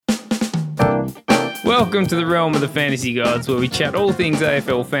Welcome to the realm of the fantasy gods, where we chat all things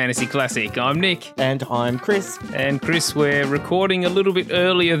AFL Fantasy Classic. I'm Nick. And I'm Chris. And Chris, we're recording a little bit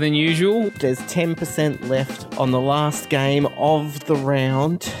earlier than usual. There's 10% left on the last game of the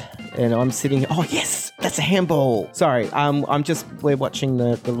round. And I'm sitting... Oh, yes! That's a handball! Sorry, we're watching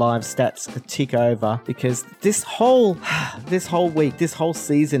the live stats tick over because this whole week, this whole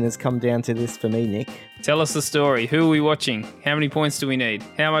season has come down to this for me, Nick. Tell us the story. Who are we watching? How many points do we need?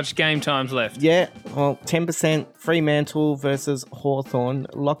 How much game time's left? Yeah, well, 10% Fremantle versus Hawthorn.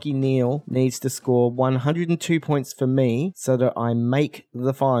 Lachie Neale needs to score 102 points for me so that I make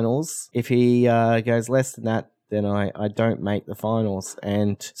the finals. If he goes less than that, then I don't make the finals.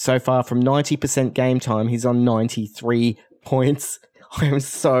 And so far from 90% game time, he's on 93 points. I'm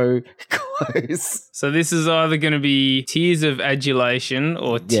so close. So this is either going to be tears of adulation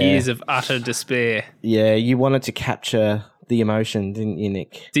or tears of utter despair. Yeah, you wanted to capture the emotion, didn't you,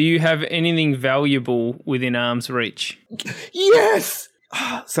 Nick? Do you have anything valuable within arm's reach? Yes!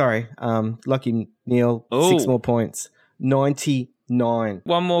 Sorry, Lachie Neale, 6 more points. 99.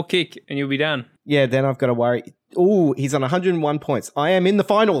 One more kick and you'll be done. Yeah, then I've got to worry. Oh, he's on 101 points. I am in the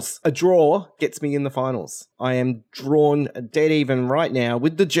finals. A draw gets me in the finals. I am drawn dead even right now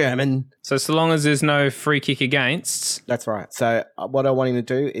with the German. So long as there's no free kick against. That's right. So what I want him to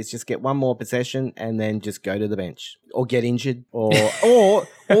do is just get one more possession and then just go to the bench or get injured or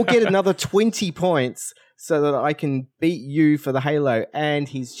get another 20 points so that I can beat you for the halo. And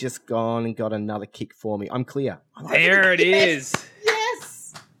he's just gone and got another kick for me. I'm clear. There it is.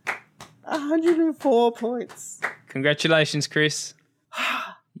 104 points. Congratulations, Chris.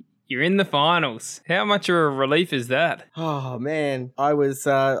 You're in the finals. How much of a relief is that? Oh, man. I was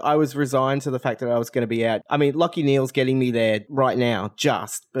resigned to the fact that I was going to be out. I mean, Lachie Neale's getting me there right now,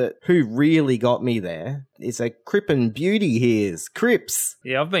 but who really got me there is a Crippen beauty here's Cripps.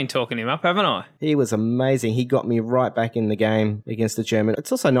 Yeah, I've been talking him up, haven't I? He was amazing. He got me right back in the game against the German.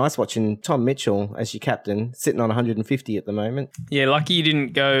 It's also nice watching Tom Mitchell as your captain, sitting on 150 at the moment. Yeah, lucky you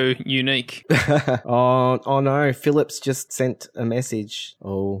didn't go unique. Oh no, Phillips just sent a message.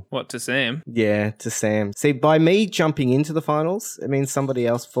 Oh. What, to Sam? Yeah, to Sam. See, by me jumping into the finals, it means somebody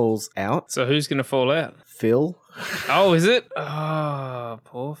else falls out. So who's going to fall out? Phil. Oh, is it? Oh,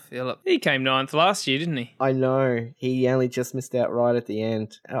 poor Philip. He came 9th last year, didn't he? I know. He only just missed out right at the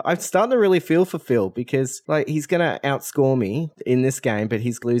end. I'm starting to really feel for Phil because he's going to outscore me in this game, but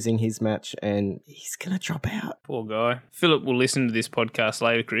he's losing his match and he's going to drop out. Poor guy. Philip will listen to this podcast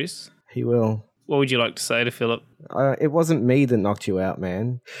later, Chris. He will. What would you like to say to Philip? It wasn't me that knocked you out,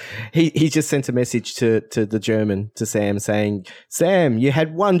 man. He just sent a message to the German, to Sam, saying, Sam, you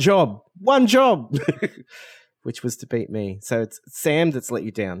had one job. Which was to beat me. So it's Sam that's let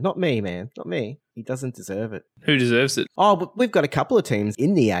you down. Not me, man. Not me. He doesn't deserve it. Who deserves it? Oh, but we've got a couple of teams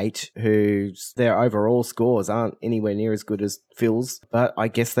in the 8 whose their overall scores aren't anywhere near as good as Phil's, but I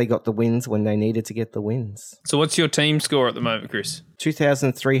guess they got the wins when they needed to get the wins. So what's your team score at the moment, Chris?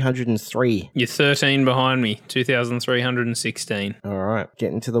 2,303. You're 13 behind me, 2,316. All right,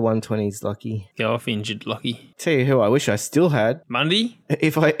 getting to the 120s, Lachie. Go off injured, Lucky. Tell you who I wish I still had. Mundy?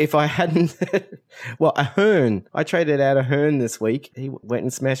 If I hadn't... Well, a Hearn. I traded out a Hearn this week. He went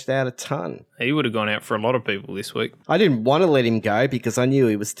and smashed out a ton. He would have gone out for a lot of people this week. I didn't want to let him go because I knew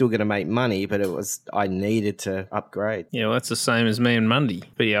he was still going to make money, but I needed to upgrade. Yeah, well, that's the same as me and Mundy.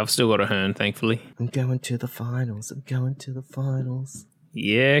 But yeah, I've still got a Hearn, thankfully. I'm going to the finals.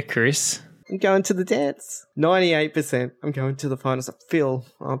 Yeah, Chris. I'm going to the dance. 98%. I'm going to the finals. Phil.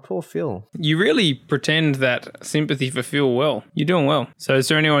 Oh, poor Phil. You really pretend that sympathy for Phil well. You're doing well. So is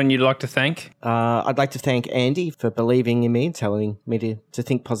there anyone you'd like to thank? I'd like to thank Andy for believing in me and telling me to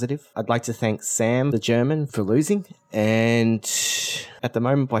think positive. I'd like to thank Sam, the German, for losing. And at the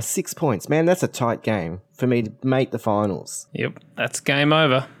moment by 6 points. Man, that's a tight game for me to make the finals. Yep, that's game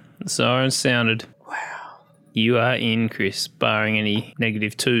over. The siren sounded. You are in, Chris, barring any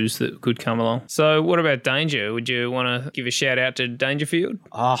negative twos that could come along. So what about Danger? Would you want to give a shout out to Dangerfield?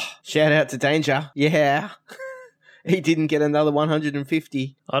 Oh, shout out to Danger. Yeah. He didn't get another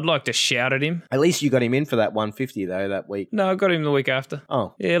 150. I'd like to shout at him. At least you got him in for that 150, though, that week. No, I got him the week after.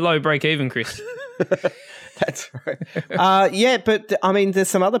 Oh. Yeah, low break even, Chris. That's right. Yeah, but I mean, there's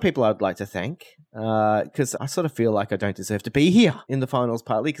some other people I'd like to thank because I sort of feel like I don't deserve to be here in the finals,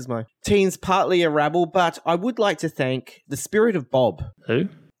 partly because my team's partly a rabble, but I would like to thank the spirit of Bob. Who?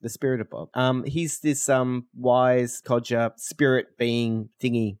 The spirit of Bob. He's this wise codger spirit being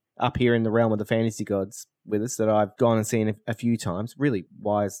thingy up here in the realm of the fantasy gods with us that I've gone and seen a few times. Really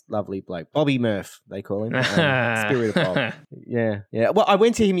wise, lovely bloke. Bobby Murph, they call him. Spirit of Bob. Yeah. Well, I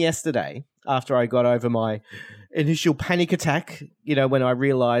went to him yesterday after I got over my initial panic attack, when I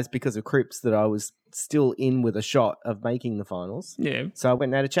realized because of Cripps that I was still in with a shot of making the finals. Yeah. So I went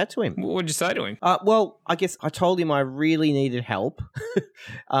and had a chat to him. What would you say to him? Well, I guess I told him I really needed help.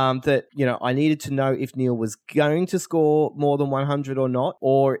 That, I needed to know if Neil was going to score more than 100 or not,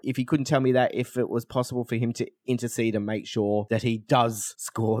 or if he couldn't tell me that, if it was possible for him to intercede and make sure that he does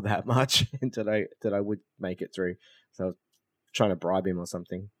score that much and that I would make it through. So I was trying to bribe him or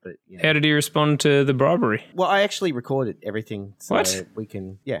something. But How did he respond to the bribery? Well, I actually recorded everything, so What? we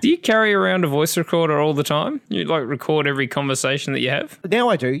can. Yeah. Do you carry around a voice recorder all the time? You record every conversation that you have? Now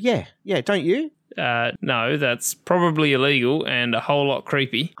I do. Yeah. Don't you? No, that's probably illegal and a whole lot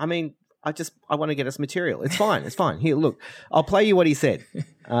creepy. I mean, I want to get us material. It's fine. It's fine. Here, look. I'll play you what he said.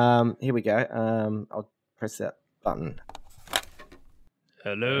 Here we go. I'll press that button.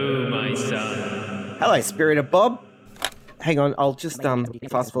 Hello, my son. Hello, Spirit of Bob. Hang on, I'll just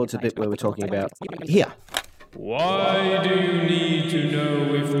fast forward to the bit where we're talking about here. Why do you need to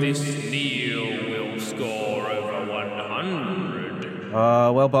know if this Neil will score over 100?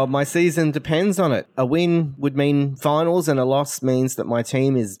 Well, Bob, my season depends on it. A win would mean finals, and a loss means that my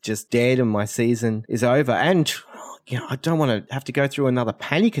team is just dead and my season is over. And I don't want to have to go through another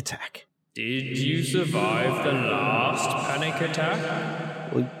panic attack. Did you survive the last panic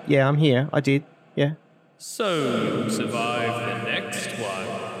attack? Well, yeah, I'm here. I did. Yeah. So you'll survive the next one.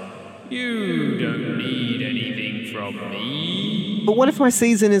 You don't need anything from me. But what if my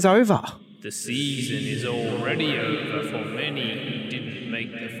season is over? The season is already over for many who didn't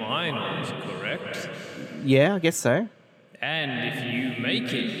make the finals, correct? Yeah, I guess so. And if you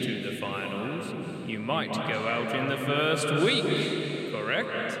make it to the finals, you might go out in the first week,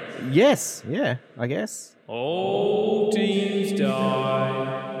 correct? Yes, yeah, I guess. All teams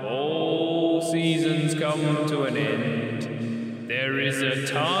die. All seasons come to an end. There is a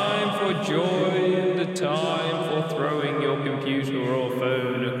time for joy and a time for throwing your computer or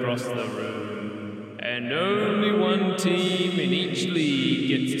phone across the room. And only one team in each league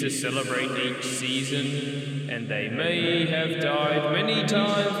gets to celebrate each season, and they may have died many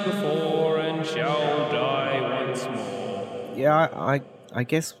times before and shall die once more. Yeah, I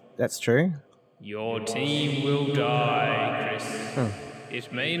guess that's true. Your team will die, Chris.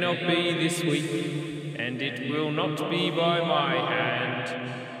 It may not be this week, and it will not be by my hand,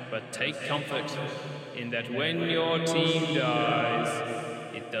 but take comfort in that when your team dies,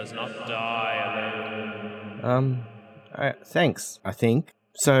 it does not die alone. Thanks, I think.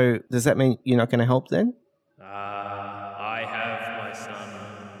 So, does that mean you're not going to help then? I have, my son.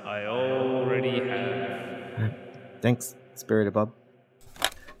 I already have. Thanks, Spirit of Bob.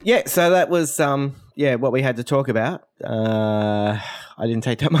 Yeah, so that was what we had to talk about. I didn't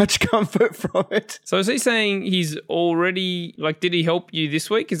take that much comfort from it. So is he saying he's already, did he help you this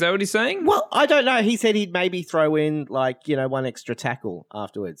week? Is that what he's saying? Well, I don't know. He said he'd maybe throw in, one extra tackle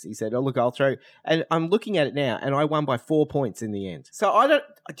afterwards. He said, look, I'll throw. And I'm looking at it now, and I won by 4 points in the end. So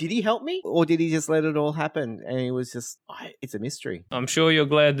did he help me? Or did he just let it all happen? And it was just, it's a mystery. I'm sure you're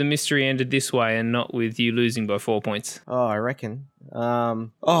glad the mystery ended this way and not with you losing by 4 points. Oh, I reckon.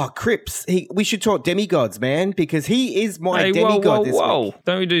 Cripps. We should talk demigods, man, because he is my demigod this week.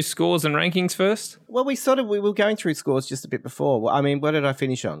 Don't we do scores and rankings first? Well, we were going through scores just a bit before. Well, I mean, what did I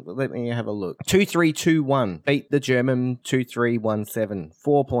finish on? Let me have a look. 2-3-2-1. Beat the German 2-3-1-7.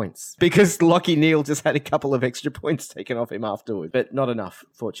 4 points. Because Lockie Neal just had a couple of extra points taken off him afterwards. But not enough,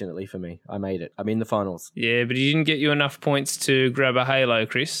 fortunately for me. I made it. I'm in the finals. Yeah, but he didn't get you enough points to grab a halo,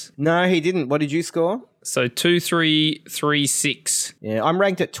 Chris. No, he didn't. What did you score? So 2-3-3-6. Yeah, I'm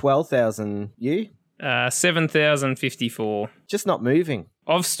ranked at 12,000. You? 7,054. Just not moving.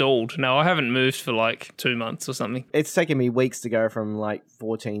 I've stalled. No, I haven't moved for 2 months or something. It's taken me weeks to go from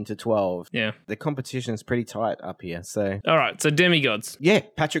 14 to 12. Yeah. The competition's pretty tight up here, so. All right, so demigods. Yeah,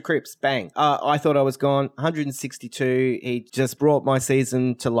 Patrick Cripps, bang. I thought I was gone. 162. He just brought my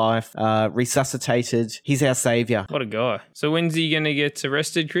season to life, resuscitated. He's our saviour. What a guy. So when's he going to get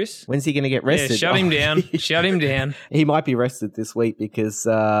arrested, Chris? When's he going to get rested? Yeah, shut him down. Shut him down. He might be rested this week because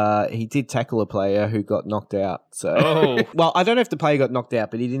he did tackle a player who got knocked out. So, well, I don't know if the player got knocked out,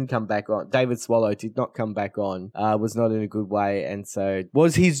 but he didn't come back on. David Swallow did not come back on, was not in a good way. And so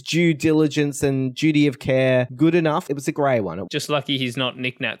was his due diligence and duty of care good enough? It was a grey one. Just lucky he's not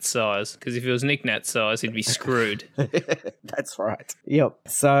Nick Nat's size, because if he was Nick Nat's size, he'd be screwed. That's right. Yep.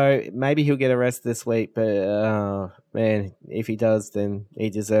 So maybe he'll get arrested this week, but man, if he does, then he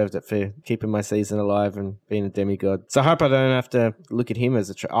deserved it for keeping my season alive and being a demigod. So I hope I don't have to look at him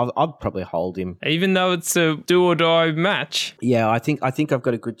as I'll probably hold him. Even though it's a do or die match. Yeah, I think I've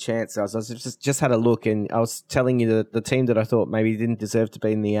got a good chance. I was just had a look, and I was telling you that the team that I thought maybe didn't deserve to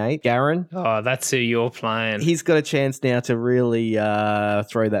be in the 8, Garen. Oh, that's who you're playing. He's got a chance now to really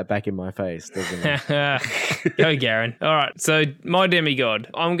throw that back in my face, doesn't he? Go, Garen. All right, so my demigod.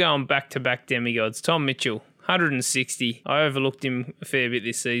 I'm going back-to-back demigods. Tom Mitchell. 160. I overlooked him a fair bit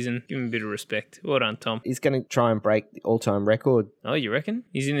this season. Give him a bit of respect. Well done, Tom. He's going to try and break the all-time record. Oh, you reckon?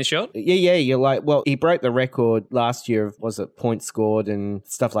 He's in the shot? Yeah. You're like, well, he broke the record last year of, was it points scored and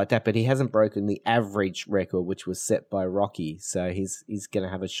stuff like that, but he hasn't broken the average record, which was set by Rocky. So he's going to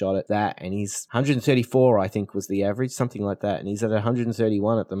have a shot at that. And he's 134, I think, was the average, something like that. And he's at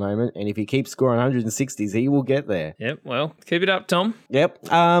 131 at the moment. And if he keeps scoring 160s, he will get there. Yep. Well, keep it up, Tom. Yep.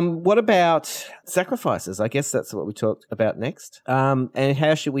 What about sacrifices? I guess that's what we talked about next. And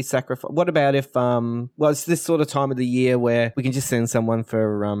how should we sacrifice? What about if, it's this sort of time of the year where we can just send someone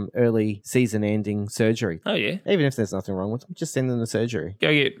for early season ending surgery. Oh, yeah. Even if there's nothing wrong with them, just send them to surgery.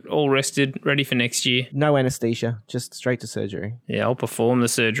 Go get all rested, ready for next year. No anesthesia, just straight to surgery. Yeah, I'll perform the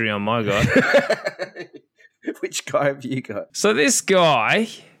surgery on my guy. Which guy have you got? So this guy...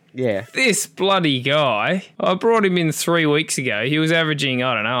 Yeah. This bloody guy, I brought him in 3 weeks ago. He was averaging,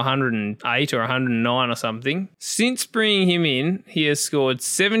 108 or 109 or something. Since bringing him in, he has scored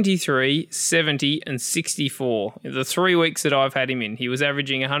 73, 70 and 64. The 3 weeks that I've had him in, he was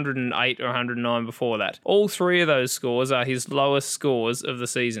averaging 108 or 109 before that. All three of those scores are his lowest scores of the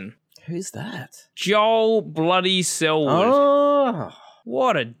season. Who's that? Joel bloody Selwood. Oh.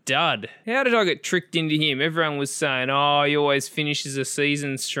 What a dud. How did I get tricked into him? Everyone was saying, he always finishes a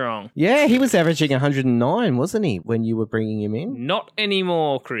season strong. Yeah, he was averaging 109, wasn't he, when you were bringing him in? Not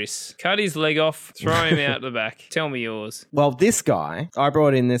anymore, Chris. Cut his leg off, throw him out the back. Tell me yours. Well, this guy, I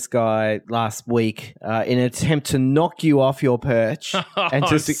brought in this guy last week in an attempt to knock you off your perch. I'm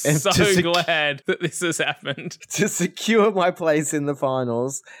glad that this has happened. To secure my place in the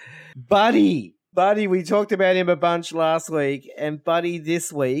finals. Buddy, we talked about him a bunch last week, and Buddy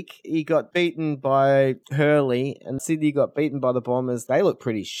this week, he got beaten by Hurley, and Sydney got beaten by the Bombers. They look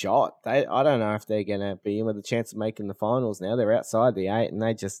pretty shot. I don't know if they're going to be in with a chance of making the finals now. They're outside the 8, and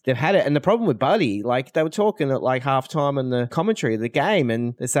they've had it. And the problem with Buddy, like, they were talking at like halftime in the commentary of the game,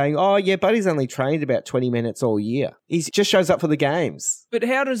 and they're saying, Buddy's only trained about 20 minutes all year. He just shows up for the games. But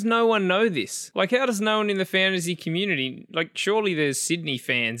how does no one know this? Like, how does no one in the fantasy community, like, surely there's Sydney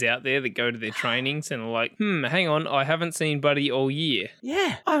fans out there that go to their training and are like, hang on, I haven't seen Buddy all year.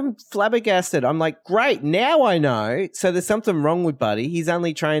 Yeah. I'm flabbergasted. I'm like, great, now I know. So there's something wrong with Buddy. He's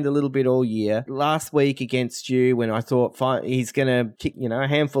only trained a little bit all year. Last week against you, when I thought he's going to kick, a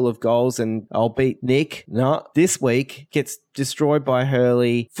handful of goals and I'll beat Nick. No, this week gets destroyed by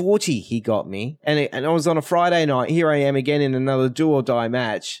Hurley. 40 he got me. And I was on a Friday night. Here I am again in another do or die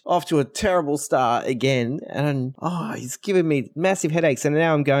match. Off to a terrible start again. And he's giving me massive headaches. And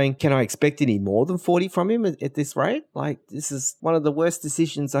now I'm going, can I expect any more than 40 from him at this rate? Like, this is one of the worst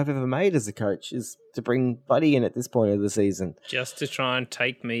decisions I've ever made as a coach, is to bring Buddy in at this point of the season. Just to try and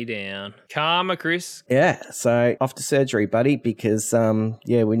take me down. Karma, Chris. Yeah, so off to surgery, Buddy, because,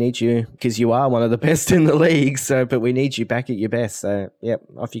 we need you, because you are one of the best in the league, but we need you back at your best. So, yep,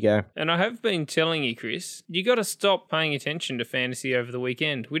 off you go. And I have been telling you, Chris, you got to stop paying attention to fantasy over the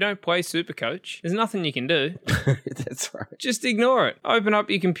weekend. We don't play Supercoach. There's nothing you can do. That's right. Just ignore it. Open up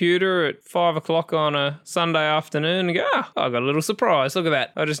your computer at 5 o'clock on a Sunday afternoon and go, I got a little surprise. Look at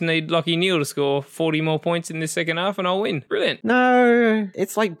that. I just need Lachie Neale to score 40 more points in this second half and I'll win. Brilliant. No,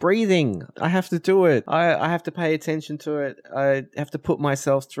 it's like breathing. I have to do it. I have to pay attention to it. I have to put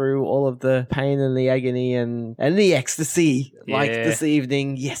myself through all of the pain and the agony and the ecstasy, like this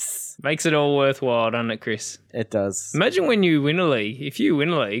evening. Yes. Makes it all worthwhile, doesn't it, Chris? It does. Imagine when you win a league. If you win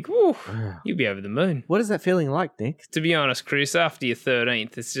a league, you'll be over the moon. What is that feeling like, Nick? To be honest, Chris, after your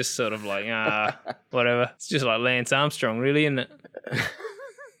 13th, it's just sort of like, whatever. It's just like Lance Armstrong, really, isn't it?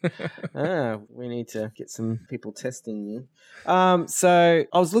 We need to get some people testing you. So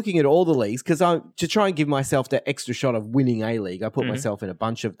I was looking at all the leagues because to try and give myself that extra shot of winning a league, I put myself in a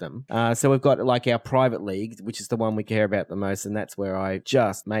bunch of them. So we've got like our private league, which is the one we care about the most, and that's where I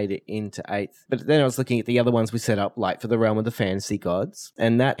just made it into 8th. But then I was looking at the other ones we set up, like for the realm of the fantasy gods,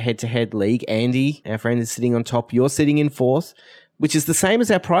 and that head-to-head league. Andy, our friend, is sitting on top. You're sitting in 4th. which is the same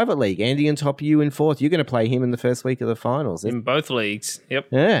as our private league. Andy on top, you in fourth. You're going to play him in the first week of the finals. In both leagues. Yep.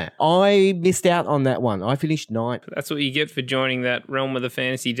 Yeah. I missed out on that one. I finished ninth. That's what you get for joining that realm of the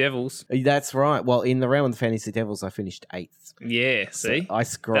Fantasy Devils. That's right. Well, in the realm of the Fantasy Devils, I finished eighth. Yeah, see? So I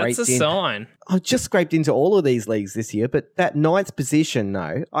scraped That's a sign. I just scraped into all of these leagues this year, but that ninth position,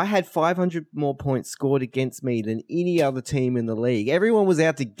 though, I had 500 more points scored against me than any other team in the league. Everyone was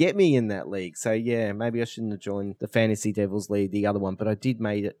out to get me in that league. So, yeah, maybe I shouldn't have joined the Fantasy Devils league, the other one, but I did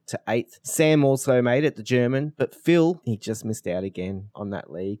made it to eighth. Sam also made it, the German, but Phil, he just missed out again on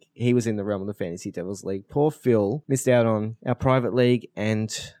that league. He was in the realm of the Fantasy Devils league. Poor Phil missed out on our private league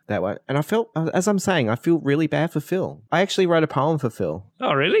and that one. And I felt, as I'm saying, I feel really bad for Phil. I actually wrote a poem for Phil.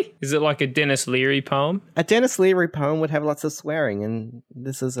 Oh, really? Is it like a Dennis Leary poem? A Dennis Leary poem would have lots of swearing, and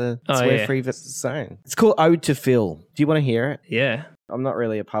this is a swear-free zone. It's called Ode to Phil. Do you want to hear it? Yeah. I'm not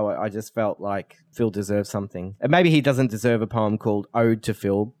really a poet. I just felt like Phil deserves something. And maybe he doesn't deserve a poem called Ode to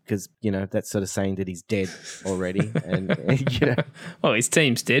Phil because, that's sort of saying that he's dead already. and Well, his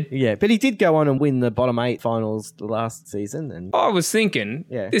team's dead. Yeah, but he did go on and win the bottom 8 finals the last season. And I was thinking,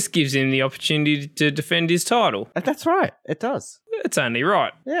 this gives him the opportunity to defend his title. That's right. It does. It's only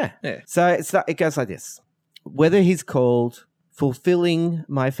right. Yeah. So it goes like this. Whether he's called Fulfilling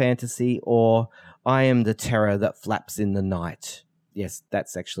My Fantasy or I Am the Terror That Flaps in the Night. Yes,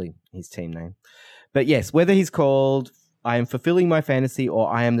 that's actually his team name. But yes, whether he's called I Am Fulfilling My Fantasy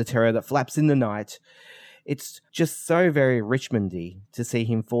or I Am the Terror That Flaps in the Night, it's just so very Richmondy to see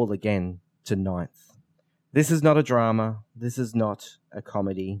him fall again to ninth. This is not a drama. This is not a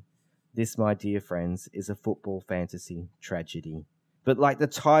comedy. This, my dear friends, is a football fantasy tragedy. But like the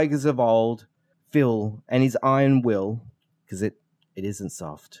Tigers of old, Phil and his iron will, because it isn't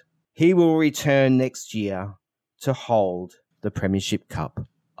soft, he will return next year to hold the Premiership Cup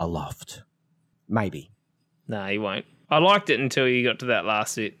aloft. Maybe. No, he won't. I liked it until you got to that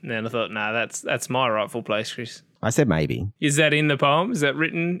last bit, and then I thought, no, that's my rightful place, Chris. I said maybe. Is that in the poem? Is that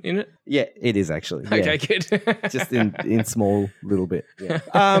written in it? Yeah, it is actually. Okay, good. Just in small little bit. Yeah.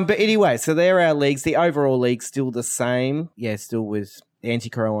 But anyway, so there are our leagues. The overall league's still the same. Yeah, still with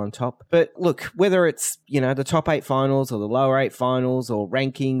Anti-Crow on top. But look, whether it's, the top 8 finals or the lower 8 finals or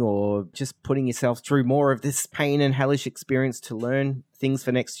ranking or just putting yourself through more of this pain and hellish experience to learn things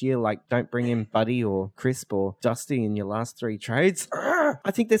for next year, like don't bring in Buddy or Crisp or Dusty in your last 3 trades. I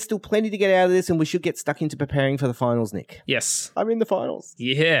think there's still plenty to get out of this and we should get stuck into preparing for the finals, Nick. Yes. I'm in the finals.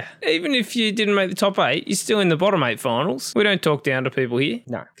 Yeah. Even if you didn't make the top 8, you're still in the bottom 8 finals. We don't talk down to people here.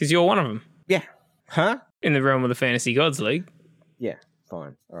 No. Because you're one of them. Yeah. Huh? In the realm of the Fantasy Gods League. Yeah.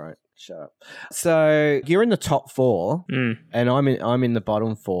 Fine. All right. Shut up. So you're in the top 4 and I'm in the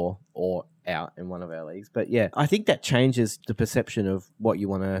bottom 4 or out in one of our leagues. But yeah, I think that changes the perception of what you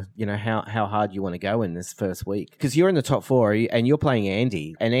want to, how hard you want to go in this first week. Because you're in the top 4 and you're playing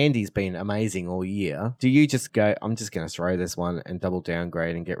Andy, and Andy's been amazing all year. Do you just go, I'm just going to throw this one and double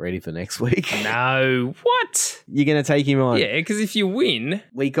downgrade and get ready for next week? No. What? You're going to take him on? Yeah, because if you win,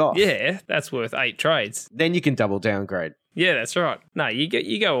 week off. Yeah, that's worth 8 trades. Then you can double downgrade. Yeah, that's right. No, you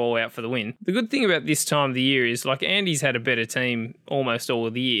go all out for the win. The good thing about this time of the year is, like, Andy's had a better team almost all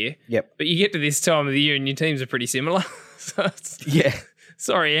of the year. Yep. But you get to this time of the year and your teams are pretty similar. Yeah.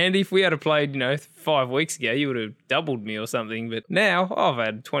 Sorry, Andy, if we had played, 5 weeks ago, you would have doubled me or something. But now I've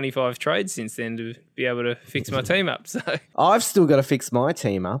had 25 trades since then to be able to fix my team up. So I've still got to fix my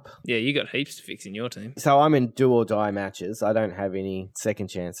team up. Yeah, you got heaps to fix in your team. So I'm in do or die matches. I don't have any second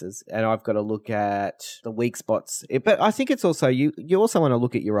chances. And I've got to look at the weak spots. But I think it's also, you also want to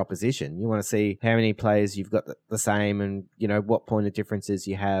look at your opposition. You want to see how many players you've got the same and, what point of differences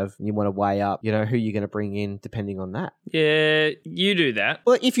you have. You want to weigh up, who you're going to bring in depending on that. Yeah, you do that.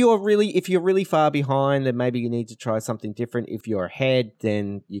 Well, if you're really far behind, then maybe you need to try something different. If you're ahead,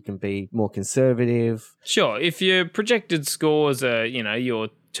 then you can be more conservative. Sure. If your projected scores are, you're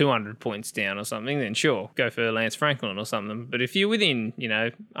 200 points down or something, then sure, go for Lance Franklin or something. But if you're within,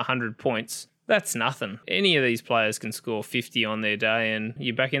 100 points, that's nothing. Any of these players can score 50 on their day and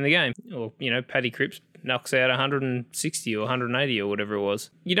you're back in the game. Or, Paddy Cripps knocks out 160 or 180 or whatever it was.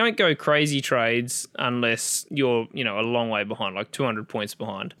 You don't go crazy trades unless you're, a long way behind, like 200 points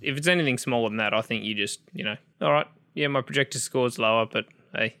behind. If it's anything smaller than that, I think you just, all right, yeah, my projected score's lower, but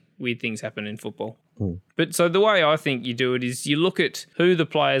hey, weird things happen in football. But so the way I think you do it is you look at who the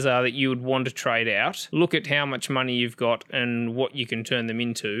players are that you would want to trade out, look at how much money you've got and what you can turn them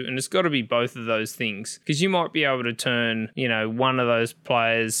into, and it's got to be both of those things. Because you might be able to turn, one of those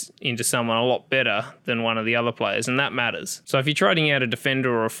players into someone a lot better than one of the other players, and that matters. So if you're trading out a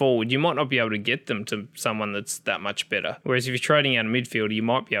defender or a forward, you might not be able to get them to someone that's that much better. Whereas if you're trading out a midfielder, you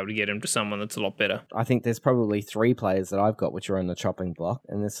might be able to get them to someone that's a lot better. I think there's probably 3 players that I've got which are on the chopping block,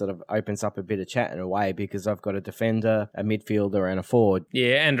 and this sort of opens up a bit of chat in a way because I've got a defender, a midfielder, and a forward.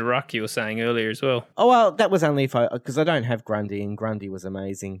 Yeah, and a ruck you were saying earlier as well. Oh, well, that was only because I don't have Grundy, and Grundy was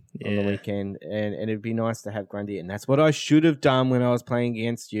amazing on the weekend, and it'd be nice to have Grundy, and that's what I should have done when I was playing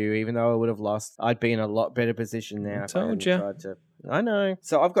against you. Even though I would have lost, I'd be in a lot better position now. I told you. I know.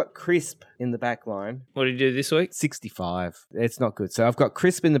 So I've got Crisp in the back line. What did you do this week? 65. It's not good. So I've got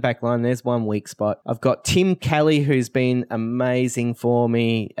Crisp in the back line. There's one weak spot. I've got Tim Kelly, who's been amazing for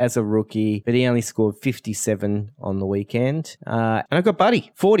me as a rookie, but he only scored 57 on the weekend. And I've got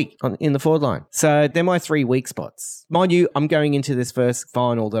Buddy, 40 in the forward line. So they're my 3 weak spots. Mind you, I'm going into this first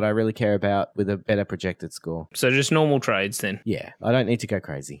final that I really care about with a better projected score. So just normal trades then? Yeah, I don't need to go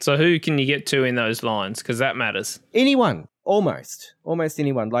crazy. So who can you get to in those lines? Because that matters. Anyone. Almost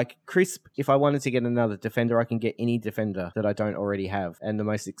anyone. Like Crisp, if I wanted to get another defender, I can get any defender that I don't already have. And the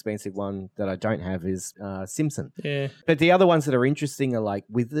most expensive one that I don't have is Simpson. Yeah. But the other ones that are interesting are like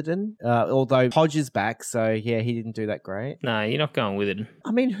Witherden, although Hodge is back, so yeah, he didn't do that great. No, you're not going Witherden.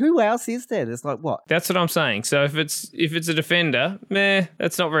 I mean, who else is there? There's like what? That's what I'm saying. So if it's a defender,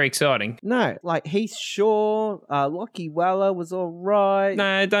 that's not very exciting. No, like Heath Shaw, Lockie Weller was all right.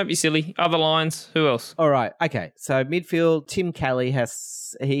 No, don't be silly. Other lines, who else? All right, okay. So midfield, Tim Kelly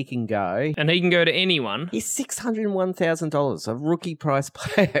he can go. And he can go to anyone. He's $601,000, a rookie price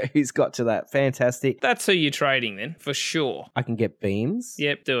player who's got to that. Fantastic. That's who you're trading then, for sure. I can get Beams.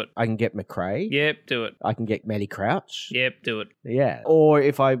 Yep, do it. I can get McRae. Yep, do it. I can get Matty Crouch. Yep, do it. Yeah. Or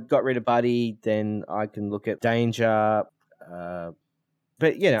if I got rid of Buddy, then I can look at Danger.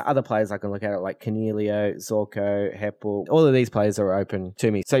 But, other players I can look at like Cornelio, Zorko, Heppel. All of these players are open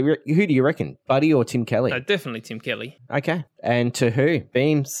to me. So who do you reckon? Buddy or Tim Kelly? Definitely Tim Kelly. Okay. And to who?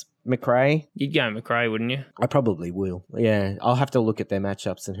 Beams? McRae? You'd go McRae, wouldn't you? I probably will. Yeah, I'll have to look at their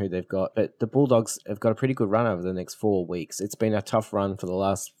matchups and who they've got. But the Bulldogs have got a pretty good run over the next 4 weeks. It's been a tough run for the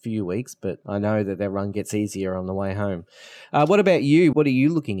last few weeks, but I know that their run gets easier on the way home. What about you? What are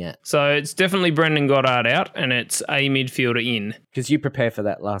you looking at? So it's definitely Brendan Goddard out, and it's a midfielder in. Because you prepared for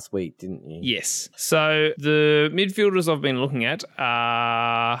that last week, didn't you? Yes. So the midfielders I've been looking at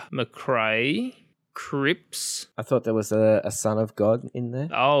are McRae, Cripps. I thought there was a son of God in there.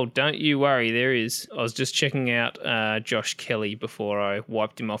 Oh, don't you worry, there is. I was just checking out Josh Kelly before I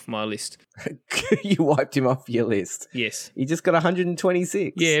wiped him off my list. You wiped him off your list? Yes. He just got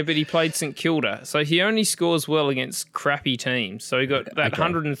 126. Yeah, but he played St Kilda, so he only scores well against crappy teams. So he got that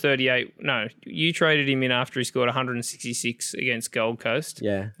 138. No, you traded him in after he scored 166 against Gold Coast.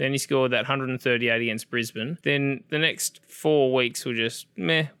 Yeah. Then he scored that 138 against Brisbane. Then the next 4 weeks were just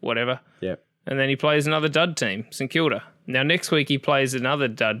whatever. Yep. And then he plays another dud team, St Kilda. Now, next week he plays another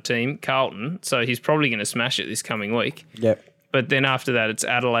dud team, Carlton, so he's probably going to smash it this coming week. Yep. But then after that, it's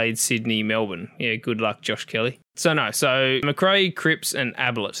Adelaide, Sydney, Melbourne. Yeah, good luck, Josh Kelly. So McRae, Cripps and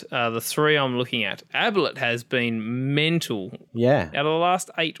Ablett are the 3 I'm looking at. Ablett has been mental. Yeah. Out of the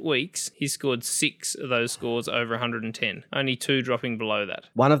last 8 weeks, he's scored 6 of those scores over 110. Only 2 dropping below that.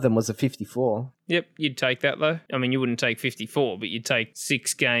 One of them was a 54. Yep, you'd take that though. I mean, you wouldn't take 54, but you'd take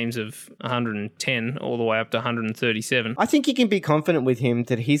 6 games of 110 all the way up to 137. I think you can be confident with him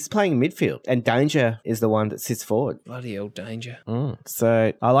that he's playing midfield, and Danger is the one that sits forward. Bloody hell, Danger.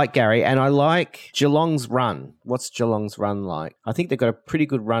 So I like Gary, and I like Geelong's run. What's Geelong's run like? I think they've got a pretty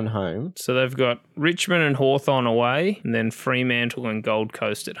good run home. So they've got Richmond and Hawthorn away, and then Fremantle and Gold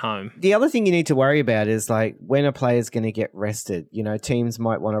Coast at home. The other thing you need to worry about is like when a player's going to get rested. Teams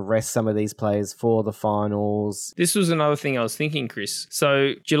might want to rest some of these players for the finals. This was another thing I was thinking, Chris.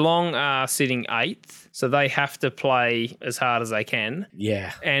 So Geelong are sitting 8th, so they have to play as hard as they can.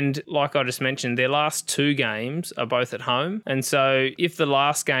 Yeah. And like I just mentioned, their last 2 games are both at home. And so if the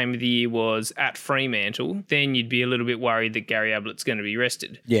last game of the year was at Fremantle, then you'd be a little bit worried that Gary Ablett's going to be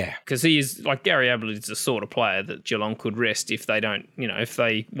rested. Yeah. Because Gary Ablett is the sort of player that Geelong could rest if they don't, if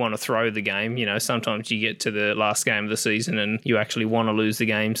they want to throw the game. Sometimes you get to the last game of the season and you actually want to lose the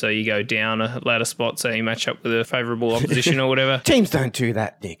game, so you go down a ladder spot so you match up with a favourable opposition or whatever. Teams don't do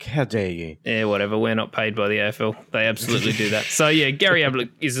that, Nick. How dare you? Yeah, whatever. We're not paid by the AFL. They absolutely do that. So, yeah, Gary Ablett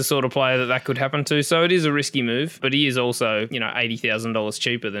is the sort of player that could happen to. So it is a risky move, but he is also, $80,000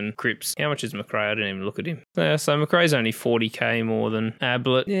 cheaper than Cripps. How much is McRae? I didn't even look at him. So McRae's only 40K more than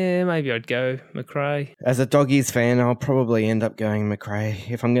Ablett. Yeah, maybe I'd go McRae. As a Doggies fan, I'll probably end up going McRae.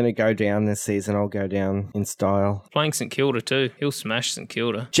 If I'm going to go down this season, I'll go down in style. Playing St Kilda too. He'll smash St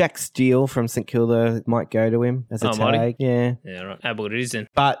Kilda. Jack Steele from St Kilda might go to him as a tag. Yeah. Yeah, right. Ablett it is then.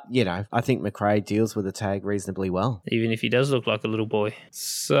 But, I think McRae deals with a tag reasonably well. Even if he does look like a little boy.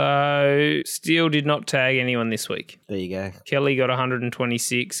 So, Steele did not tag anyone this week. There you go. Kelly got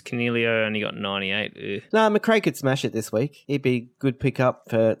 126. Cornelio only got 98. Ugh. No, McRae could smash it this week. He'd be a good pickup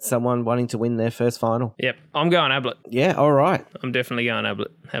for someone wanting to win their first final. Yep. I'm going Ablett. Yeah, all right. I'm definitely going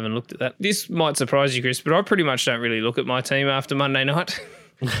Ablett. Haven't looked at that. This might surprise you, Chris, but I pretty much don't really look at my team after Monday night.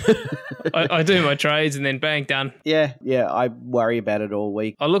 I do my trades and then bang, done. Yeah, I worry about it all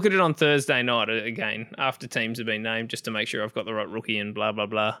week. I look at it on Thursday night again after teams have been named just to make sure I've got the right rookie and blah, blah,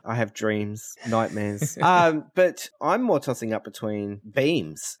 blah. I have dreams, nightmares. But I'm more tossing up between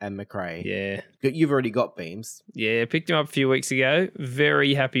Beams and McRae. Yeah. You've already got Beams. Yeah, picked him up a few weeks ago.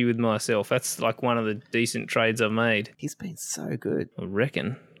 Very happy with myself. That's like one of the decent trades I've made. He's been so good. I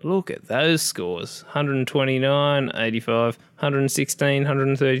reckon. Look at those scores. 129, 85, 116,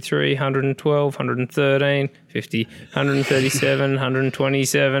 133, 112, 113, 50, 137,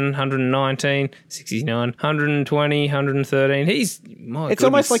 127, 119, 69, 120, 113. It's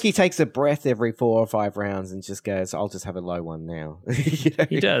almost like he takes a breath every 4 or 5 rounds and just goes, I'll just have a low one now.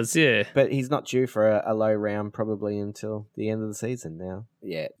 He does, yeah. But he's not due for a low round probably until the end of the season now.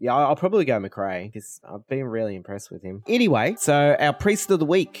 Yeah, I'll probably go McRae because I've been really impressed with him. Anyway, so our priest of the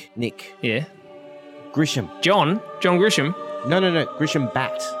week, Nick. Yeah. Grisham. John Grisham? No, Grisham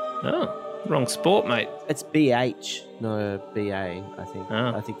Bat. Oh, wrong sport, mate. It's BH, not a BA, I think.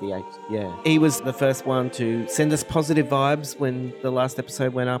 Oh. I think the H, yeah. He was the first one to send us positive vibes when the last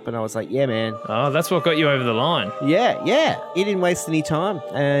episode went up, and I was like, yeah, man. Oh, that's what got you over the line. Yeah. He didn't waste any time,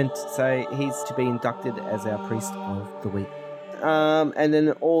 and so he's to be inducted as our priest of the week. And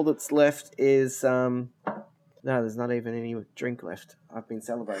then all that's left is... No, there's not even any drink left. I've been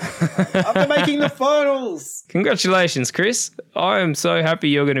celebrating. After making the finals! Congratulations, Chris. I am so happy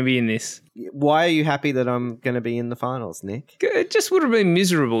you're going to be in this. Why are you happy that I'm going to be in the finals, Nick? It just would have been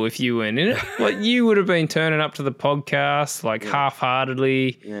miserable if you weren't in it. Like, you would have been turning up to the podcast,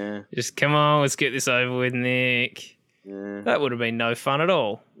 half-heartedly. Yeah. Just, come on, let's get this over with, Nick. Yeah. That would have been no fun at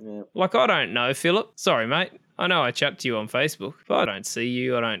all. Yeah. Like, I don't know, Philip. Sorry, mate. I know I chat to you on Facebook, but I don't see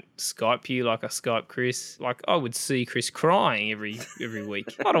you. I don't Skype you like I Skype Chris. Like, I would see Chris crying every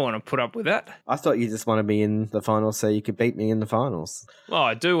week. I don't want to put up with that. I thought you just want to be in the finals so you could beat me in the finals. Well,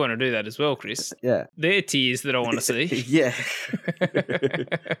 I do want to do that as well, Chris. Yeah. They're tears that I want to see. Yeah.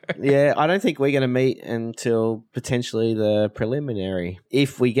 Yeah, I don't think we're going to meet until potentially the preliminary,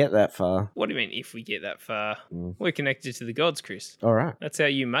 if we get that far. What do you mean, if we get that far? We're connected to the gods, Chris. All right. That's how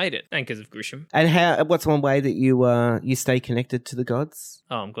you made it, Anchors of Grisham. And what's one way that you stay connected to the gods?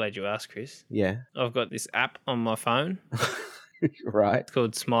 Oh, I'm glad you asked, Chris. Yeah. I've got this app on my phone. Right. It's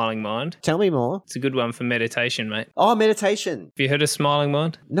called Smiling Mind. Tell me more. It's a good one for meditation, mate. Oh, meditation. Have you heard of Smiling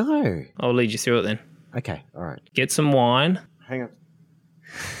Mind? No. I'll lead you through it then. Okay, all right. Get some wine. Hang on.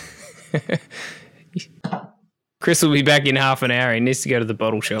 Chris will be back in half an hour. He needs to go to the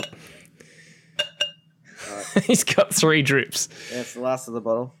bottle shop. Right. He's got 3 drips. That's the last of the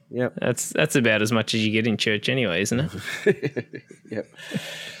bottle. Yep. That's about as much as you get in church anyway, isn't it? Yep.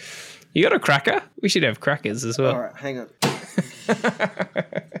 You got a cracker? We should have crackers as well. All right, hang on.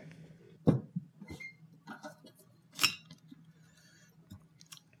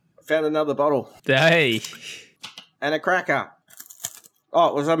 Found another bottle. Hey. And a cracker.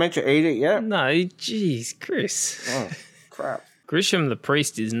 Oh, was I meant to eat it yet? No, jeez, Chris. Oh, crap. Grisham the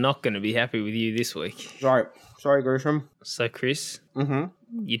priest is not going to be happy with you this week. Sorry, Grisham. So, Chris, Mm-hmm.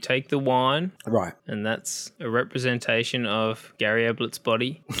 you take the wine, Right. and that's a representation of Gary Ablett's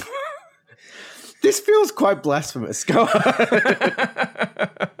body. This feels quite blasphemous. Go on.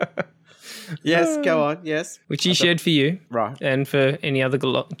 Yes, go on. Yes. Which he shed for you. Right. And for any other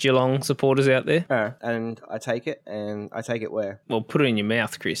Geelong supporters out there. And I take it where? Well, put it in your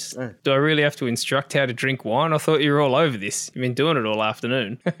mouth, Chris. Oh. Do I really have to instruct how to drink wine? I thought you were all over this. You've been doing it all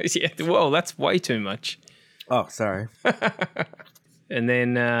afternoon. Yeah, well, that's way too much. Oh, sorry. And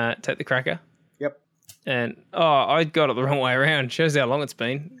then take the cracker. Yep. And, I got it the wrong way around. Shows how long it's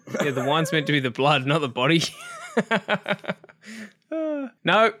been. Yeah, the wine's meant to be the blood, not the body.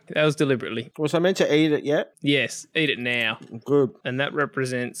 No, that was deliberately. Was I meant to eat it yet? Yes, eat it now. Good. And that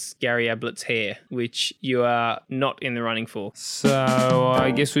represents Gary Ablett's hair, which you are not in the running for. So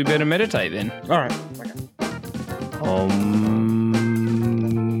I guess we better meditate then. All right. Okay.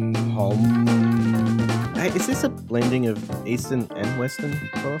 Hey, is this a blending of Eastern and Western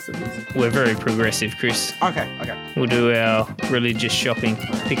philosophies? We're very progressive, Chris. Okay. We'll do our religious shopping.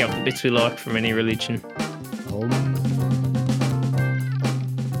 Pick up the bits we like from any religion.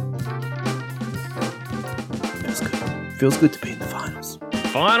 Feels good. Feels good to be in the finals.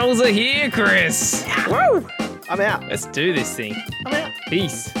 Finals are here, Chris. Woo! I'm out. Let's do this thing. I'm out.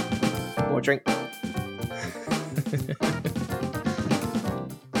 Peace. More drink.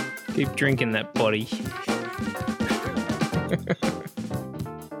 Keep drinking that body.